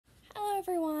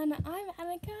everyone, I'm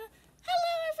Annika.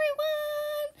 Hello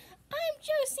everyone, I'm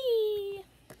Josie.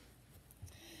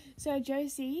 So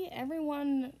Josie,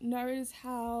 everyone knows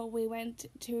how we went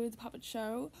to the puppet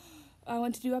show. I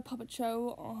went to do a puppet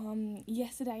show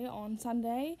yesterday on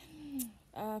Sunday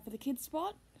for the kids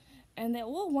spot, and they're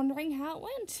all wondering how it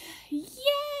went.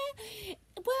 Yeah,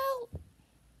 well,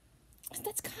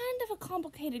 that's kind of a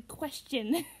complicated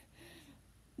question.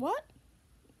 What?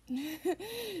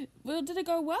 Well, did it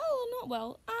go well or not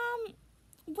well?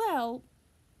 Well,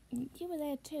 you were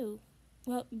there too.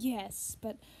 Well, yes,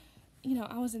 but, you know,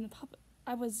 I was in the puppet.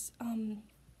 I was,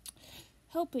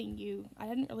 helping you. I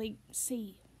didn't really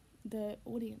see the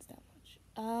audience that much.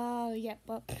 Oh, yeah,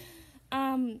 well,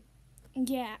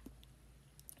 yeah.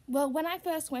 Well, when I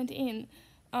first went in,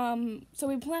 so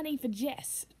we were planning for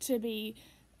Jess to be,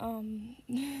 we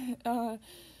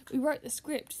wrote the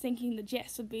script thinking that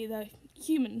Jess would be the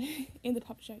human in the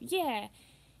puppet show. Yeah.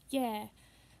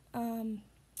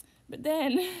 But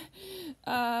then,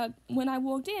 when I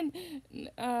walked in,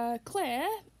 Claire,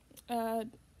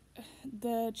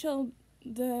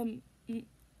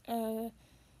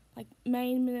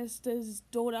 main minister's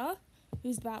daughter,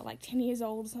 who's about 10 years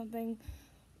old or something.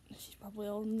 She's probably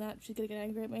older than that. She's gonna get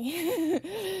angry at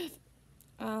me.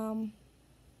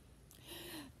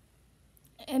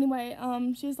 Anyway,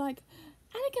 she's like,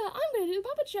 Annika, I'm gonna do a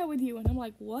puppet show with you, and I'm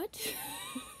like, what?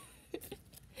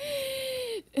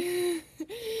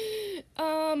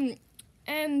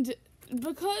 And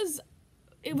because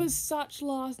it was such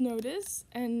last notice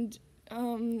and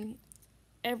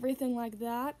everything like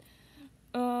that,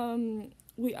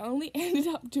 we only ended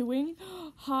up doing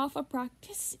half a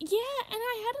practice. Yeah, and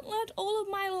I hadn't learned all of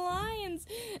my lines,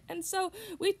 and so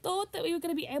we thought that we were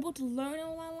going to be able to learn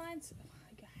all our lines. Oh,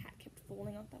 my hat kept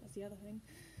falling off. That was the other thing.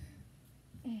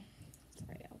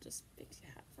 Sorry, I'll just fix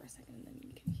your hat for a second and then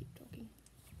you can keep talking.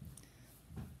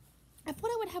 I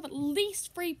thought I would have at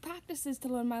least 3 practices to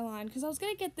learn my line, because I was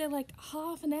going to get there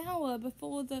half an hour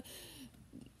before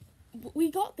we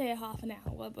got there half an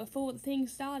hour before the thing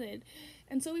started,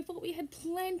 and so we thought we had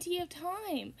plenty of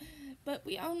time, but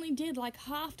we only did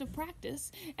half the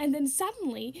practice, and then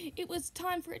suddenly it was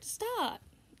time for it to start.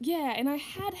 Yeah, and I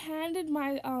had handed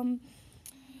my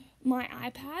my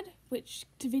iPad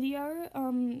to video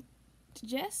to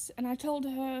Jess, and I told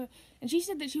her, and she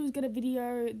said that she was going to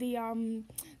video the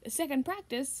second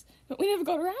practice, but we never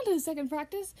got around to the second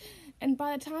practice, and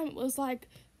by the time it was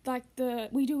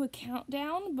we do a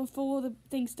countdown before the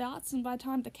thing starts, and by the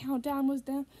time the countdown was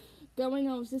going,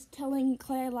 I was just telling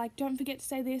Claire, don't forget to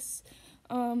say this,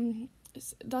 giving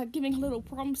her little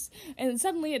prompts, and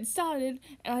suddenly it started,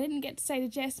 and I didn't get to say to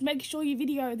Jess, make sure you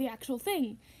video the actual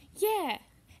thing. Yeah,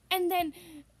 and then,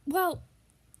 well,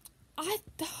 I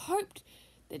hoped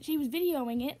that she was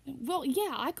videoing it. Well,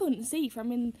 yeah, I couldn't see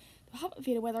from in the puppet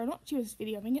theatre whether or not she was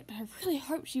videoing it, but I really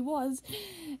hoped she was.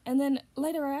 And then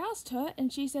later I asked her,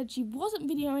 and she said she wasn't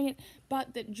videoing it,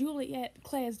 but that Juliet,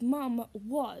 Claire's mum,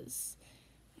 was.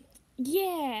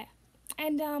 Yeah,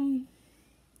 and,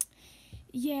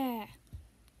 yeah.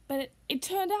 But it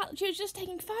turned out that she was just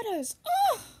taking photos.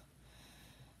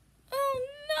 Oh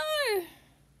no!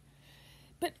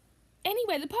 But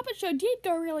anyway, the puppet show did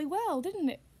go really well, didn't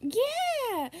it?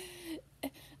 Yeah!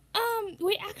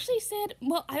 We actually said,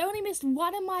 well, I only missed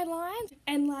one of my lines,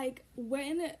 and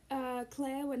when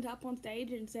Claire went up on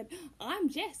stage and said, I'm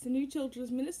Jess, the new children's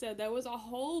minister, there was a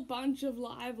whole bunch of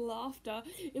live laughter.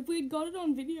 If we'd got it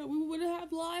on video, we would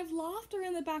have live laughter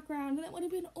in the background, and that would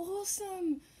have been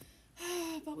awesome.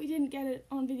 But we didn't get it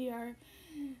on video.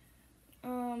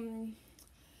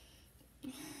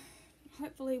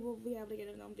 Hopefully we'll be able to get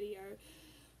it on video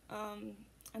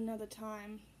another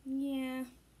time. Yeah.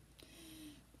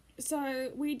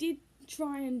 So we did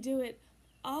try and do it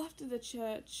after the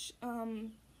church.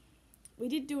 We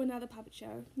did do another puppet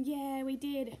show. Yeah, we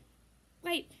did.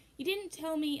 Wait, you didn't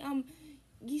tell me,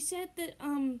 you said that,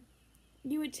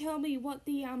 you would tell me what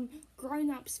the,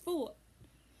 grown-ups thought.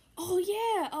 Oh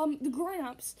yeah, the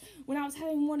grown-ups, when I was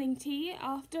having morning tea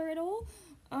after it all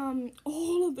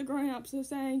of the grown-ups were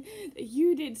saying that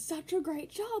you did such a great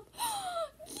job.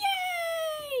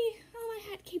 Yay! Oh,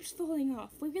 my hat keeps falling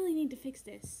off. We really need to fix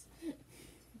this.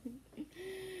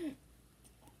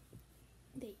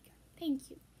 There you go. Thank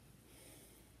you.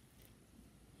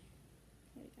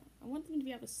 There we go. I want them to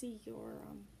be able to see your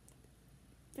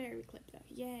fairy clip though.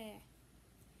 Yeah.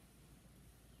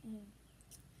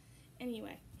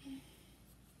 Anyway.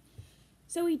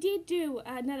 So we did do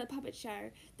another puppet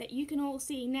show that you can all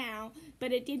see now,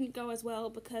 but it didn't go as well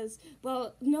because,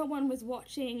 well, no one was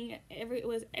watching. There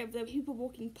were people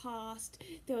walking past.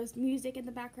 There was music in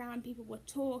the background. People were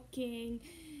talking,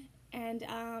 and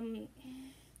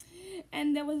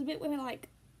and there was a bit where like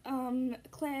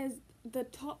the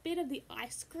top bit of the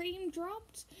ice cream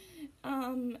dropped,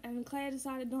 and Claire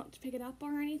decided not to pick it up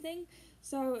or anything,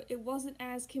 so it wasn't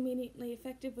as conveniently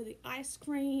effective with the ice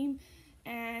cream,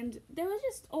 and there was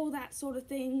just all that sort of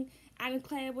thing, and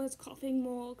Claire was coughing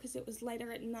more because it was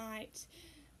later at night,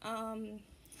 and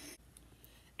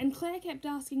Claire kept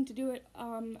asking to do it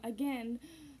again,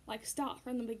 like start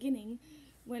from the beginning,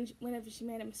 whenever she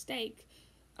made a mistake.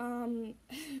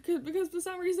 Because for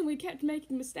some reason we kept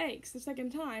making mistakes the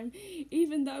second time,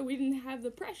 even though we didn't have the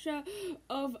pressure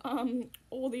of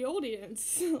all the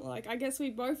audience. Like, I guess we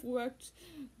both worked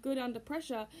good under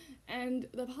pressure, and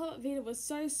the puppet theatre was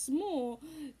so small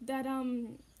that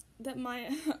that my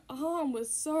arm was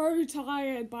so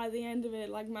tired by the end of it.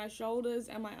 Like, my shoulders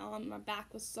and my arm and my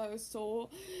back was so sore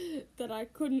that I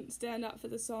couldn't stand up for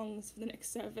the songs for the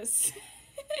next service.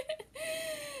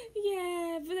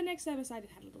 Yeah, for the next service I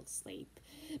did have a little sleep.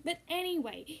 But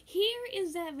anyway, here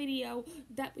is that video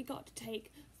that we got to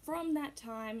take from that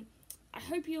time. I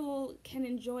hope you all can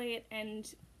enjoy it,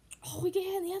 and oh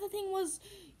yeah, the other thing was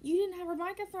you didn't have a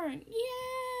microphone.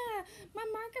 Yeah, my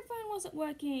microphone wasn't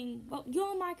working. Well,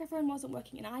 your microphone wasn't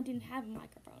working and I didn't have a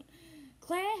microphone.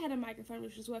 Claire had a microphone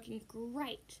which was working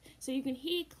great, so you can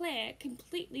hear Claire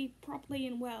completely, properly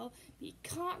and well, but you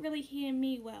can't really hear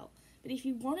me well. But if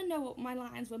you want to know what my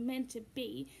lines were meant to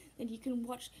be, then you can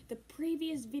watch the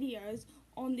previous videos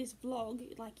on this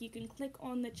vlog. Like, you can click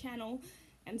on the channel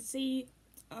and see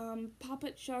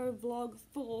Puppet Show Vlog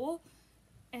 4,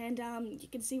 and you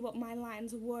can see what my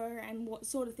lines were and what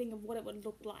sort of thing of what it would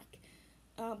look like,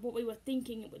 what we were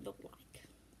thinking it would look like.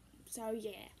 So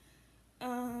yeah,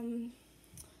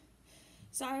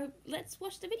 so let's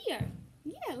watch the video.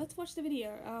 Yeah, let's watch the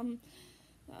video.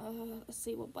 Let's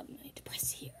see what button I need to press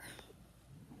here.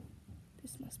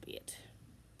 This must be it.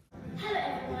 Hello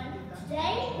everyone,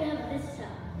 today we have a visitor.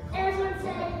 Everyone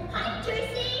say, hi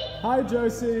Josie! Hi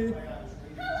Josie!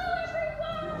 Hello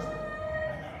everyone!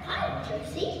 Hi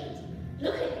Josie!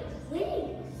 Look at these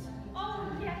wings!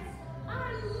 Oh yes, I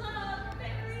love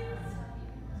berries.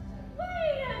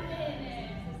 Wait a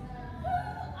minute, who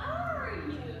are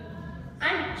you?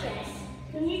 I'm Jess,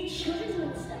 the new children's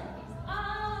minister.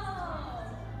 Oh,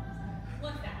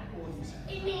 what's that?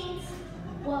 It means,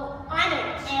 well, I know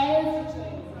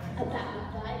everything about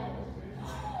the Bible.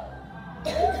 I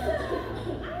have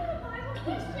a Bible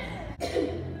question.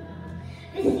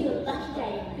 This is your lucky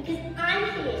day because I'm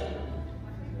here.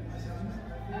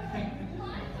 Okay,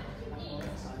 my question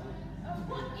is,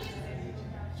 what is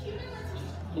humility?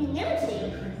 Humility?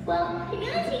 Well,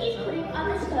 humility is putting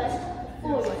others first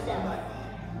before yourself.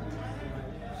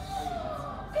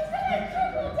 Is that a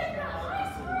triple decker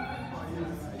ice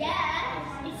cream?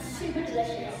 Yeah, it's super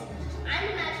delicious. I'm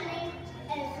imagining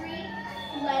every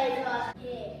flavor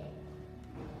here.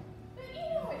 But you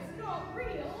know it's not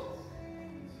real.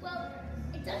 Well,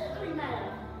 it doesn't really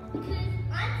matter because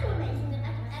I'm so amazing that I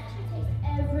can actually taste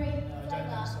every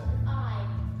flavor I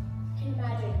can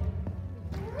imagine.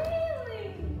 Really?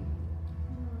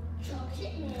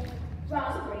 Chocolate mint,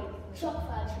 raspberry, chocolate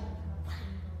fudge. Wow,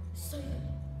 so good.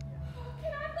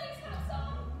 Can I please have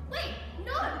some? Wait,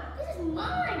 no, this is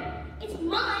mine. It's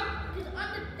mine because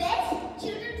I'm the best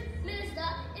children's minister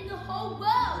in the whole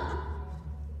world.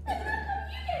 But how come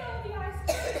you get all the ice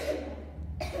cream?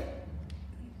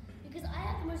 Because I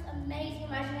have the most amazing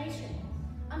imagination.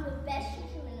 I'm the best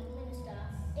children's minister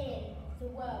in the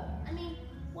world. I mean,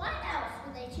 why else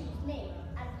would they choose me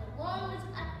out of the long list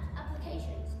of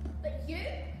applications? But you're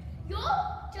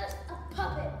just a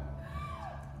puppet.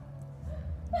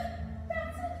 But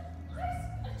that's a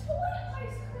toy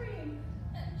ice cream.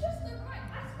 Just the right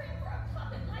ice cream for a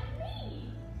puppet like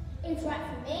me. It's right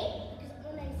for me because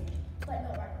I'm amazing, but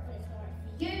not right. But it's not right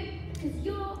for you because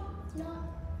you're not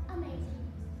amazing.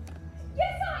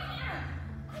 Yes, I am.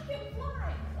 I can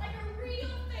fly like a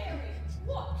real fairy.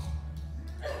 Watch.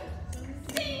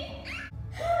 See?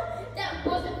 That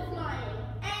wasn't flying,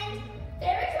 and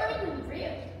fairies aren't even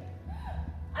real.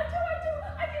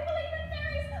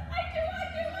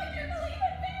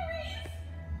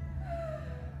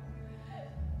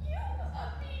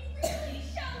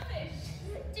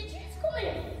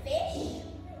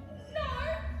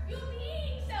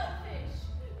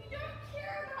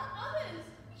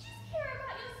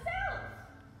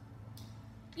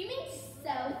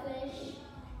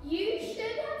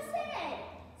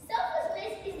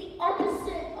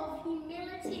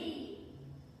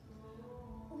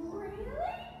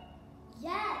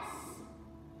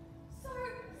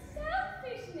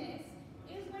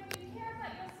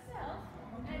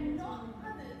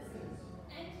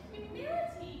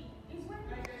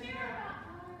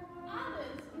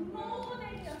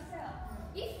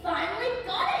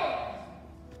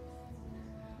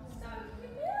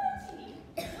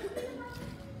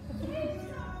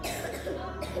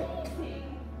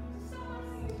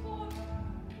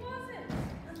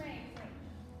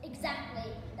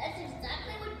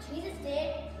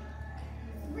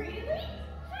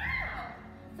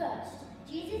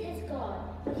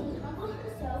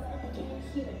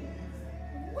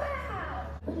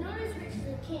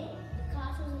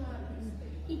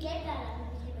 He gave that up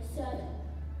and became a servant.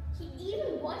 He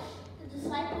even washed the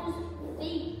disciples'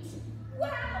 feet.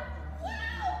 Wow!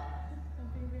 Wow!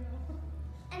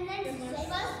 And then to save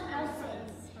us from our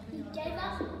sins, he gave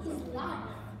up his life.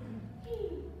 He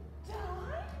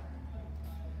died?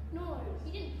 No,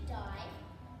 he didn't die.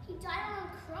 He died on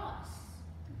a cross.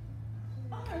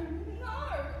 Oh no!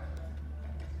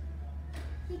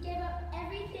 He gave up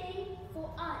everything for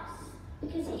us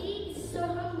because he is so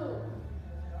humble.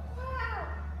 Wow!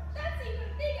 That's even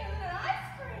bigger than an ice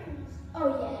cream! Oh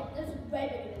yeah, that's way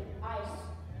bigger than ice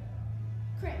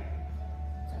cream.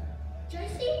 So,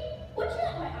 Josie, would you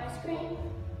like my ice cream?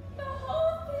 The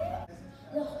whole thing?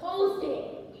 The whole thing.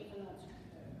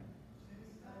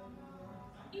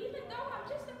 Even though I'm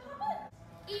just a puppet?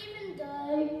 Even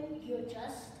though you're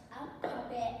just a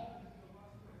puppet.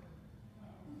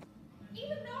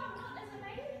 Even though I'm not as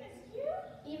amazing as you?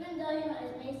 Even though you're not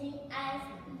as amazing as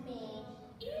me.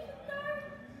 Even though...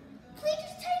 Please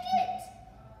just take it.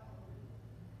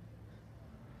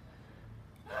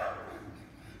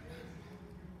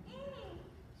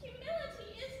 Humility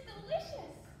is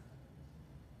delicious.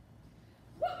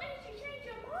 What made you change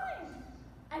your mind?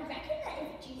 I reckon that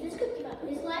if Jesus could give up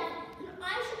his life, then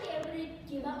I should be able to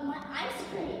give up my ice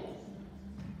cream.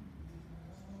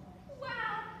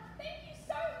 Wow, thank you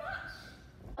so much.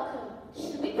 Welcome.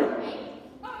 Should we pray?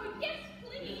 Oh, yes,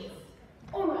 please.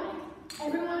 Alright,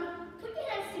 everyone, put your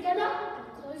hands together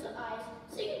and close your eyes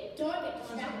so you don't get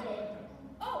distracted.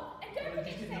 Oh, and don't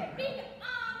forget to say a big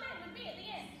amen with me at the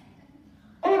end.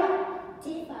 Alright,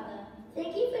 dear Father,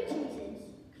 thank you for Jesus'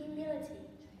 humility.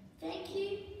 Thank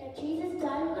you that Jesus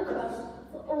died on the cross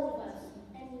for all of us.